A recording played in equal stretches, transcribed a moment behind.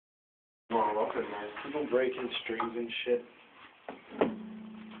all up in there. People breaking strings and shit.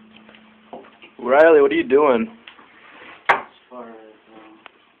 Riley, what are you doing? As far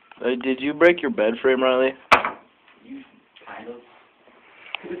as, Did you break your bed frame, Riley? you kind of.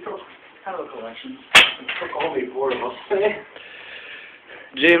 It's kind of a collection. It took only 4 of us today.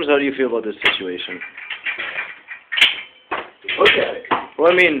 James, how do you feel about this situation? Look at it.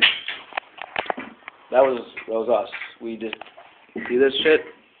 Well, I mean, that was us. We just see this shit,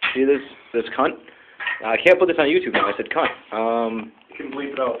 see this cunt. I can't put this on YouTube now. I said cunt. You can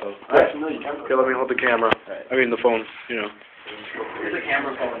bleep it out though. Right. No, you can't. Okay, let me hold the camera. Right. I mean the phone. You know. It's a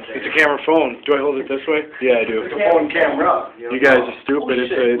camera phone, Jay. It's a camera phone. Do I hold it this way? Yeah, I do. It's a phone camera. You guys are stupid. Holy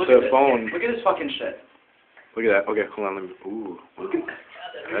It's shit, a look at phone. Look at this fucking shit. Look at that. Okay, hold on. Let me. Ooh. Look at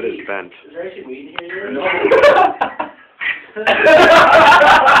That is bent. Is there actually weed in here? No.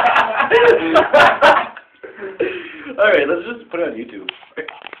 Alright, let's just put it on YouTube.